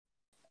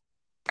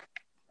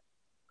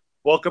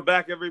Welcome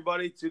back,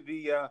 everybody, to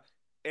the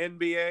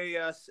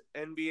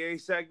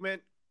NBA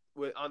segment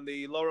on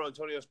the Loro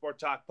Antonio Sport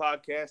Talk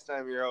podcast.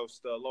 I'm your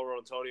host, Loro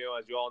Antonio,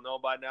 as you all know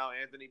by now.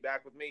 Anthony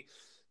back with me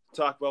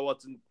to talk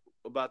about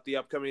about the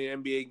upcoming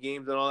NBA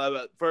games and all that.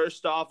 But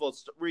first off,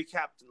 let's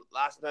recap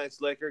last night's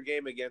Laker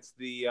game against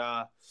the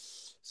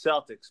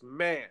Celtics.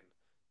 Man,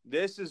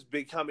 this is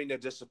becoming a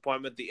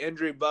disappointment. The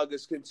injury bug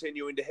is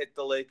continuing to hit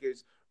the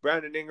Lakers.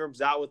 Brandon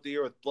Ingram's out with the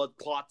year with blood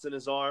clots in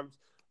his arms,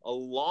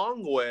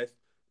 along with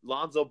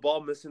Lonzo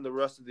Ball missing the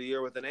rest of the year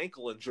with an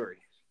ankle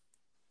injury.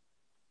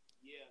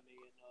 Yeah, man.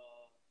 With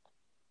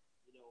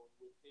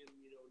him,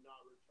 not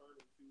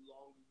returning too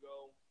long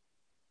ago,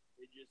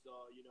 it just,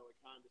 it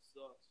kind of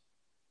sucks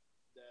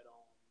that,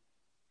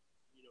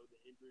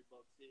 the injury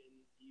bug's hitting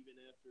even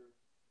after,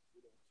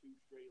 two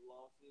straight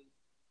losses.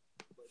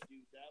 But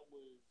dude, that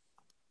was,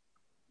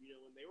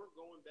 and they were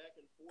going back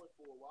and forth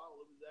for a while.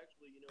 It was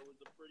actually, it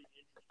was a pretty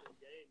interesting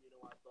game.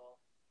 I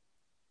thought,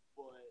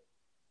 but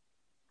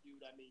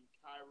dude, I mean,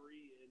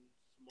 Kyrie and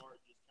Smart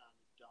just kind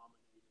of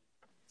dominated.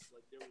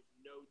 Like there was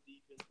no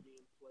defense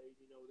being played.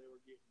 They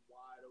were getting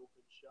wide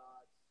open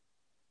shots,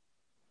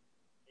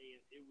 and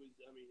it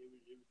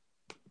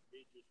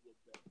just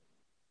looked bad.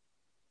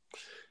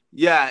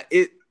 Yeah,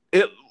 it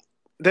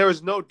there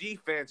was no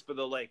defense for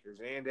the Lakers,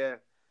 and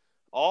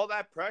all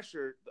that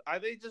pressure.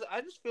 I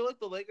just feel like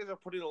the Lakers are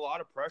putting a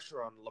lot of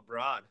pressure on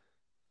LeBron.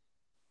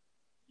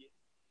 Yeah,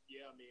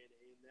 yeah, man,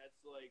 and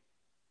that's like,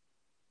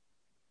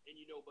 and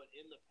but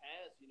in the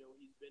past,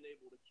 he's been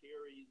able to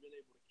carry the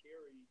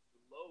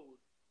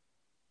load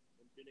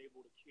and been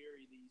able to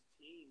carry these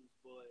teams,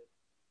 but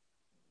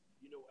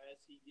as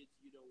he gets,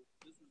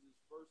 this was his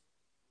first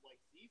like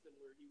season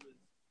where he was,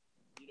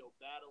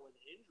 battling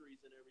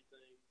injuries and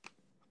everything,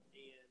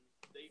 and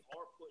they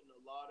are putting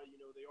a lot of,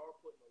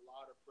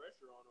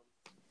 pressure on him,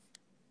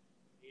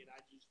 and I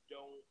just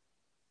don't,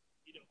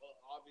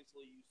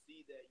 obviously you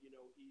see that, he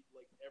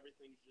like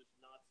everything's just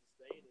not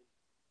sustaining,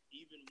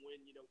 even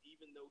when,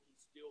 even though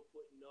he's still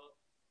putting up,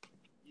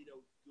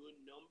 good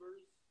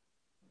numbers,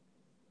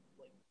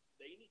 like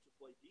they need to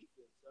play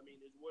defense. I mean,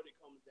 is what it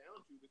comes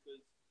down to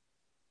because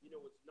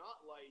it's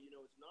not like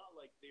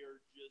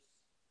they're just,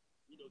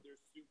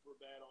 they're super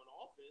bad on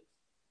offense.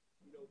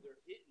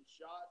 They're hitting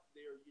shots,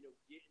 they're,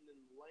 getting in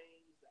the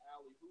lanes, the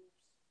alley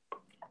hoops.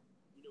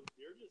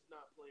 They're just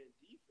not playing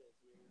defense,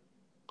 man.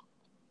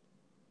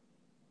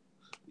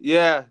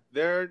 Yeah,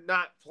 they're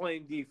not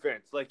playing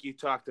defense like you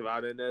talked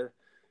about, and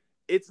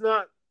it's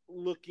not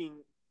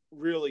looking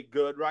really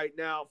good right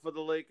now for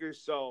the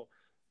Lakers. So,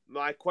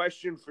 my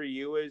question for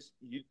you is: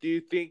 do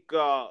you think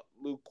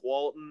Luke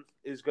Walton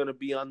is going to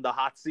be on the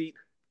hot seat?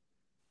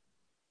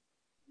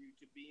 Dude,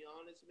 to be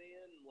honest,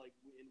 man, like,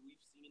 and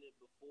we've seen it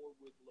before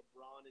with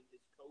LeBron and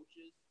his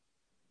coaches,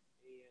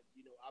 and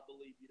I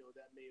believe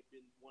that may have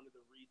been one of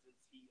the reasons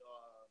he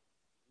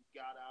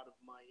got out of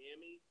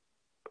Miami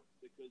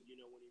because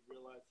when he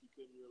realized he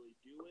couldn't really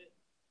do it.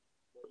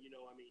 But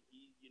I mean,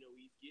 he's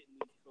getting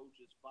these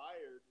coaches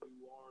fired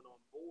who aren't on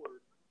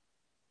board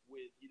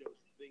with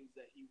things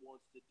that he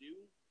wants to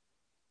do.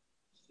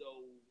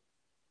 So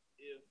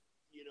if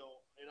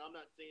and I'm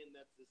not saying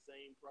that's the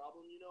same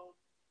problem,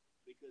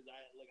 because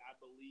I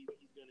believe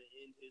he's going to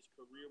end his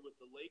career with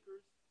the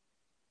Lakers.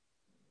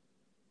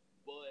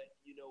 But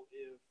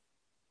if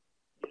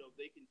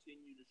they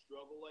continue to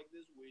struggle like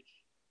this, which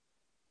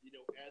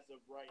as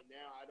of right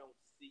now, I don't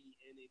see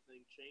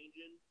anything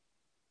changing.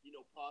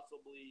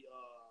 Possibly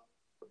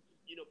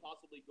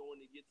possibly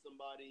going to get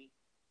somebody.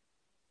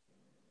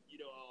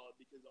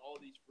 Because all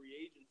these free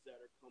agents that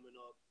are coming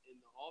up in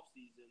the off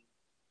season,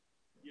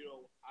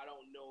 I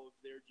don't know if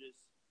they're just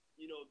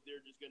if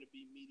they're just going to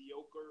be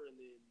mediocre and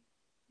then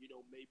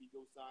maybe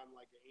go sign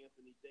like an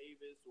Anthony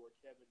Davis or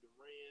Kevin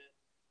Durant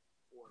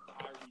or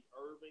Kyrie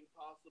Irving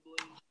possibly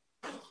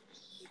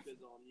because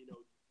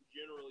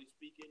generally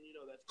speaking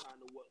that's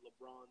kind of what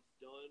LeBron's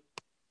done,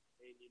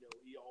 and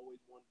he always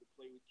wanted to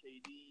play with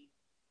KD,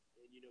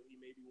 and he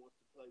maybe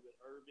wants to play with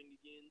Irving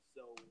again.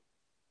 So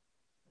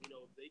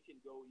if they can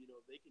go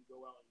if they can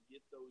go out and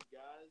get those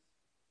guys,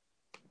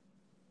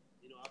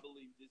 I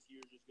believe this year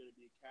is just going to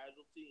be a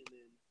casualty, and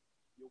then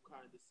you'll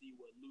kind of see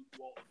what Luke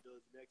Walton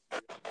does next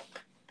year.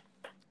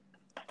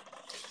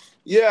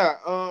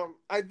 Yeah,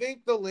 I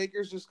think the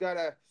Lakers just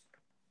gotta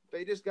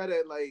like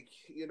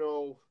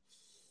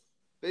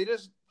they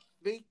just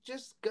they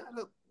just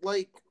gotta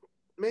like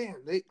man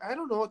they I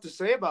don't know what to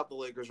say about the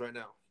Lakers right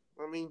now.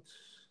 I mean,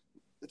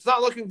 it's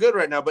not looking good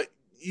right now. But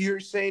you're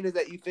saying is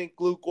that you think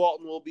Luke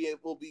Walton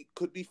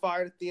could be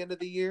fired at the end of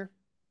the year.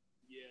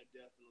 Yeah,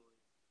 definitely.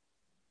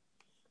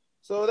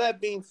 So that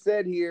being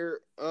said,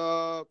 here,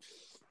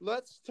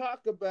 let's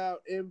talk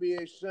about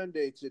NBA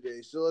Sunday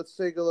today. So let's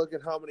take a look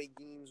at how many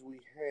games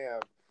we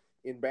have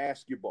in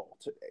basketball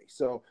today.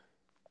 So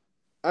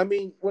I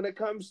mean, when it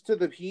comes to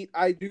the Heat,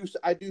 I do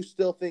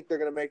still think they're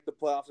going to make the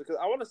playoffs because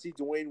I want to see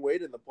Dwayne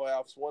Wade in the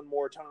playoffs one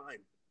more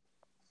time.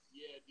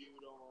 Yeah, dude. And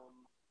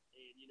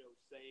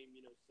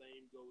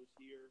same goes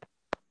here.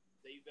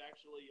 They've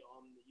actually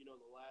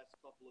the last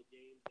couple of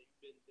games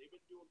they've been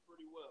doing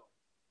pretty well.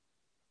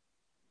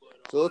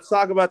 But So let's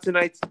talk about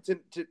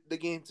the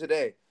game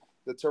today.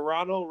 The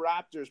Toronto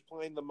Raptors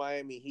playing the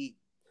Miami Heat.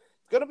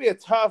 It's going to be a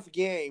tough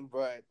game,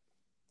 but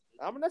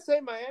I'm going to say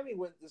Miami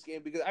wins this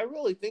game because I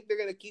really think they're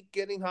going to keep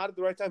getting hot at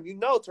the right time. You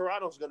know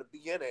Toronto's going to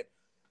be in it,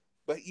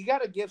 but you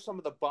got to give some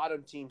of the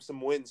bottom teams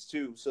some wins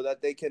too so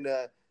that they can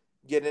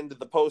get into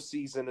the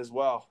postseason as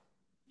well.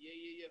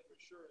 yeah, for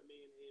sure. I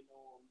mean, and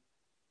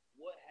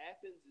what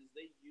happens is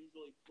they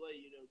usually play,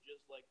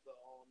 just like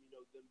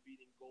them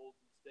beating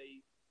Golden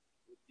State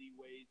with D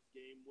Wade's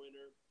game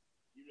winner.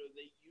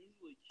 They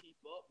usually keep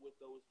up with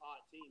those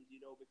hot teams,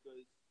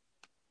 because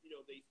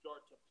they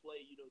start to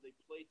play. They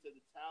play to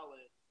the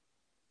talent,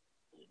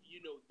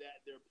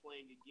 that they're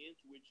playing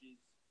against, which is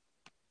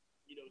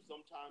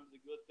sometimes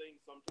a good thing,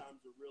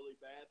 sometimes a really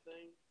bad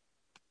thing.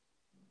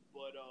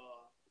 But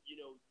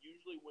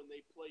usually when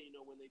they play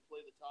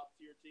the top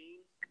tier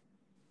teams,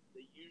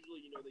 they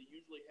usually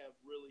have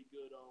really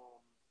good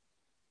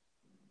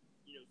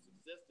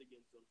success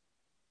against them.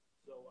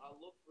 So I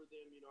look for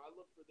them, I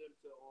look for them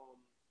to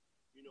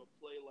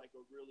play like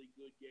a really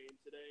good game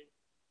today,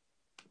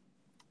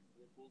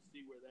 and we'll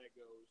see where that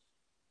goes.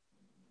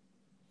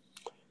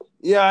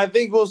 Yeah, I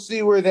think we'll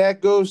see where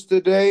that goes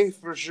today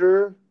for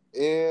sure,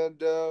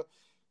 and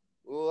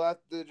we'll have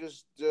to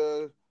just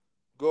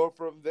go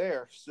from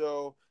there.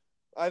 So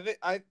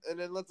and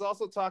then let's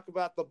also talk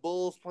about the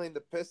Bulls playing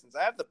the Pistons.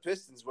 I have the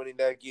Pistons winning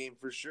that game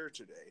for sure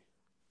today.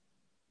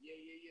 Yeah,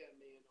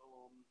 man.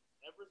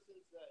 Ever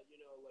since that,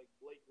 like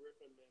Blake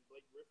Griffin, man,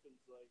 Blake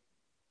Griffin's like,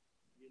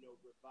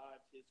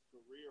 revived his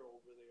career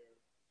over there,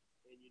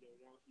 and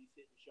now he's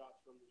hitting shots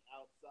from the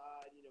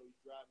outside.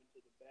 He's driving to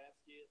the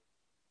basket.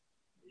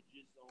 It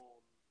just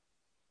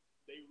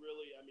they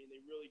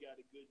really got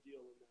a good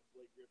deal in that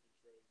Blake Griffin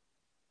trade.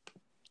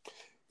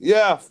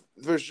 Yeah,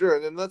 for sure.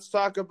 And then let's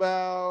talk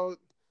about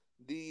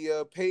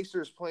the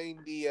Pacers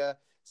playing the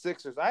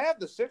Sixers. I have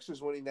the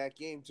Sixers winning that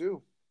game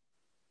too.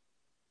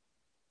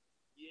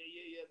 Yeah.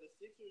 The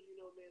Sixers,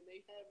 man,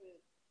 they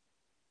haven't,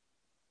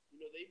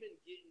 they've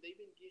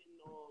been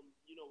getting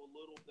a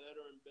little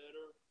better and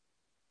better,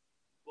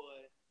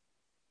 but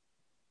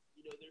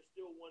they're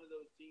still one of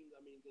those teams. I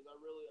mean, because I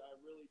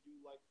really do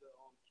like the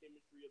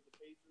chemistry of the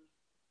Pacers.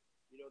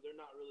 They're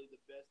not really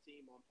the best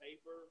team on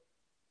paper,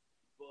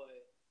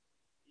 but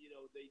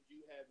they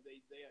do have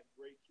they have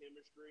great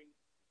chemistry,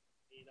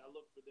 and I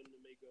look for them to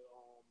make a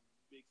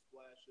big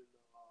splash in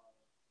the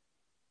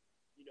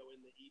in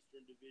the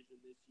Eastern Division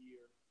this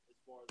year as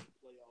far as the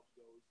playoffs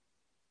goes.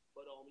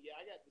 But yeah,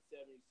 I got the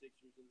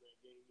 76ers in that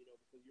game,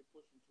 because you're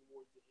pushing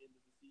towards the end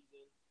of the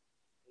season,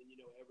 and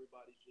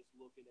everybody's just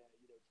looking at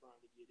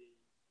trying to get in.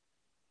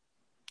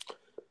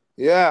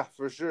 Yeah,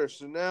 for sure.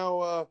 So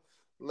now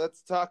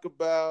let's talk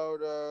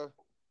about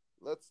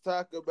let's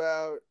talk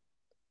about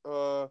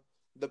uh,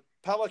 the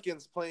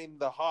Pelicans playing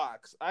the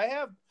Hawks.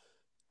 I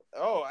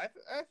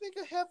think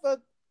I have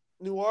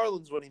New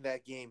Orleans winning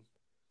that game.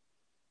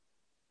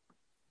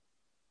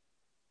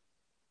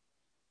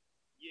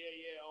 Yeah.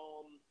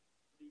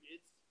 Dude,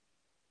 it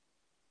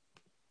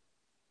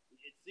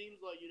seems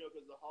like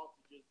because the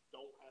Hawks just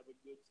don't have a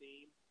good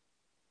team,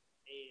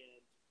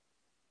 and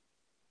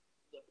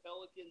the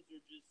Pelicans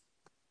are just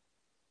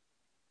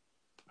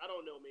I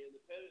don't know, man.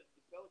 The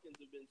Pelicans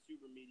have been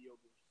super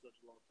mediocre for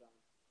such a long time.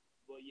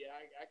 But yeah,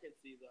 I can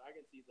see the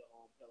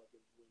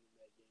Pelicans winning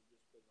that game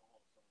just because the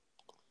Hawks aren't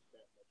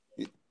that much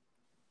better.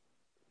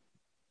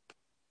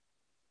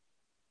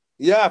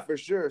 Yeah, for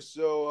sure.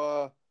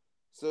 So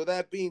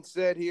that being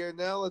said, here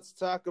now let's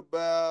talk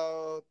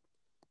about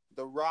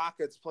the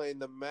Rockets playing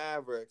the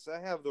Mavericks. I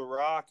have the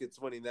Rockets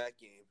winning that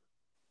game.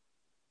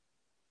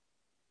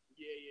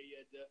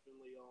 Yeah, definitely.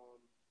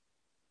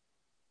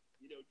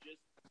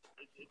 Just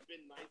it's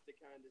been nice to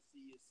kind of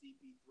see a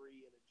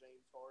CP3 and a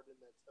James Harden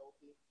that's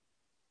healthy.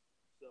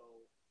 So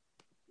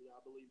I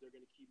believe they're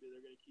gonna keep it.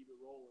 They're gonna keep it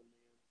rolling,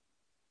 man.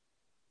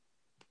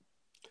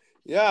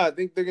 Yeah, I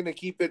think they're gonna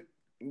keep it.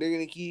 They're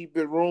gonna keep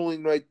it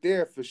rolling right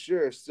there for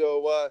sure.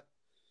 So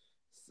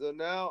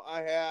now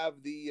I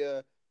have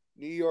the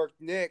New York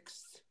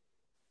Knicks.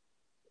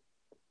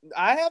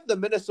 I have the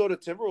Minnesota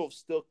Timberwolves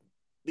still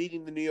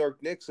beating the New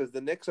York Knicks as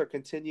the Knicks are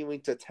continuing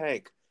to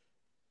tank.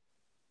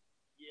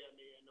 Yeah,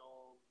 man.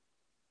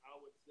 I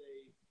would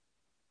say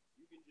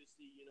you can just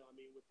see, I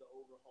mean, with the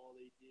overhaul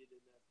they did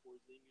in that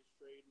Porzingis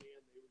trade,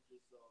 man, they were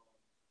just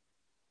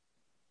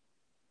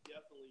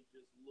definitely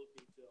just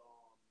looking to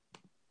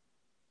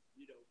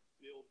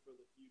build for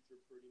the future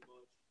pretty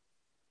much.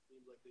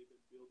 Seems like they've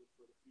been building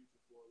for the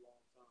future for a long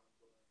time,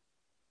 but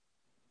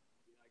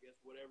I guess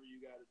whatever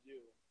you got to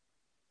do.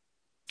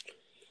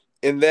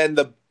 And then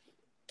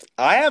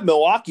I have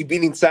Milwaukee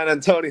beating San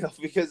Antonio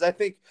because I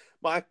think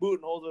Mike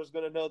Budenholzer is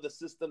going to know the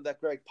system that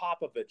Greg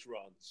Popovich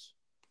runs.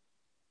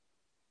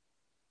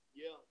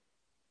 Yeah.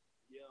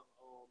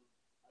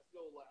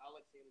 I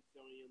like San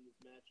Antonio in this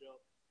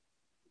matchup,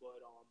 but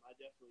I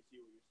definitely see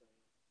what you're saying.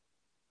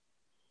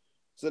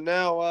 So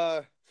now,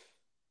 uh,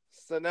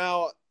 so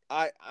now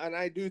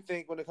I do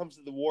think when it comes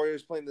to the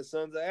Warriors playing the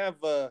Suns,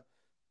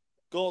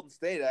 Golden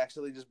State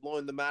actually just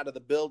blowing them out of the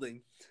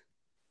building.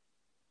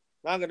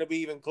 Not going to be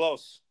even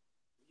close.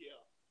 Yeah,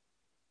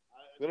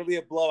 It's going to be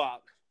a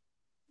blowout.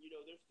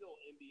 they're still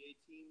NBA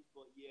teams,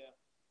 but yeah,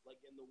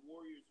 and the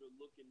Warriors are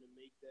looking to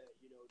make that,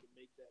 to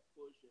make that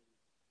push and,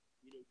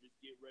 just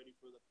get ready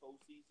for the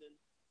postseason.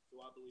 So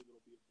I believe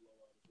it'll be a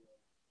blowout as well.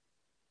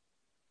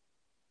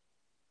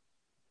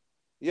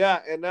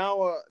 Yeah, and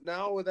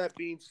now with that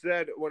being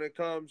said, when it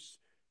comes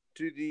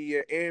to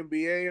the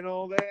NBA and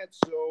all that,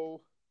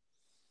 so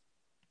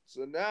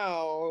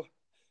now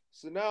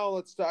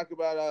let's talk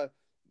about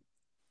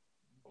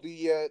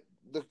the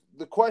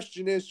the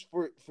question is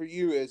for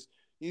you is,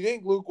 you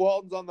think Luke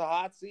Walton's on the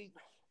hot seat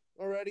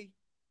already?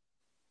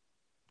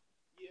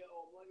 Yeah,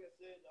 like I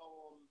said,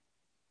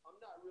 I'm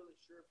not really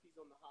sure if he's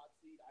on the hot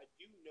seat. I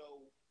do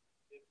know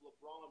if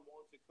LeBron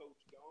wants a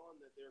coach gone,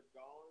 that they're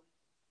gone.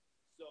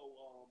 So,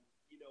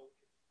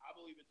 I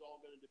believe it's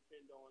all going to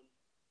depend on,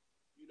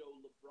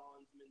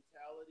 LeBron's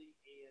mentality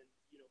and,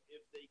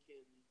 if they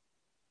can,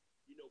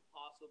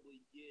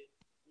 possibly get,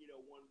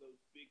 one of those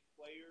big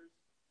players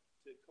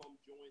to come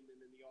join them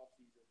in the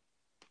offseason.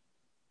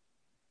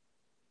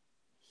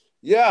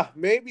 Yeah,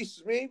 maybe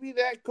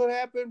that could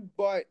happen,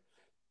 but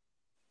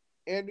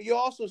and you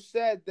also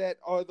said that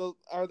are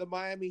the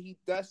Miami Heat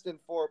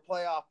destined for a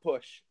playoff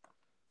push,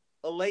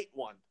 a late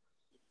one.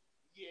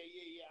 Yeah.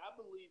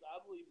 I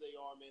believe they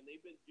are, man.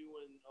 They've been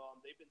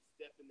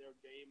stepping their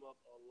game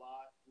up a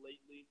lot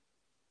lately.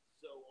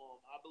 So,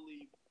 I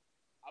believe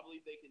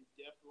they can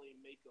definitely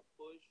make a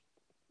push.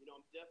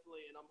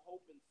 I'm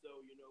hoping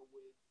so.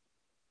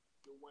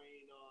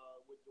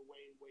 With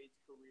Dwayne Wade's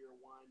career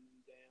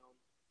winding down,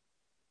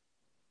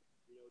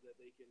 that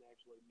they can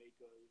actually make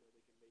a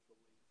late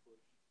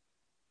push.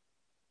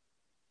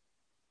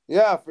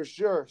 Yeah, for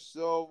sure.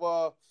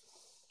 So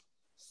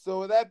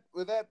with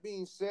that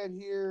being said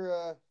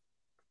here,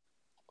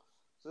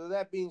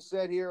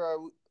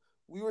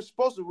 we were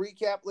supposed to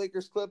recap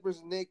Lakers Clippers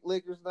and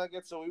Lakers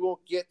Nuggets, so we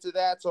won't get to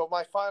that. So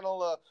my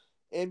final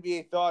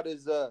NBA thought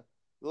is the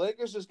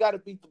Lakers just got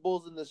to beat the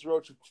Bulls in this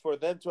road for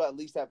them to at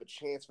least have a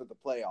chance for the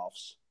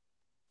playoffs.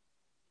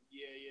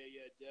 Yeah,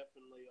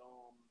 definitely.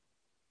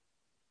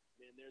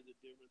 Man, there's a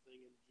different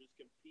thing, and just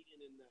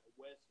competing in that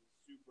West is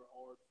super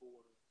hard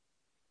for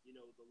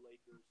the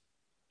Lakers.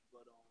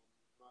 But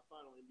my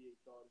final NBA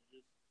thought is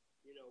just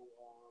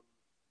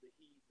the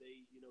Heat.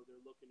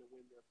 They're looking to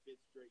win their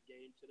fifth straight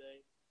game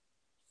today.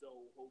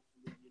 So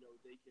hopefully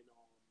they can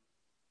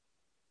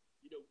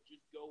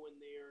just go in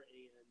there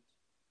and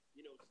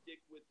stick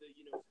with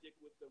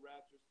the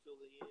Raptors till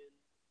the end,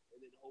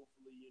 and then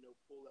hopefully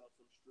pull out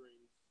some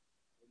strings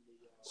in the.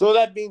 So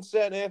that being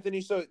said, Anthony,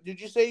 so did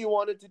you say you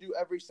wanted to do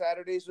every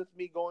Saturdays with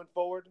me going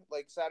forward,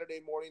 like Saturday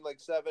morning, like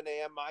 7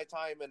 a.m. my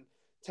time and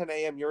 10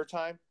 a.m. your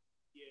time?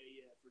 Yeah,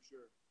 for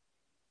sure.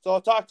 So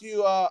I'll talk to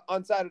you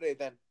on Saturday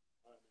then.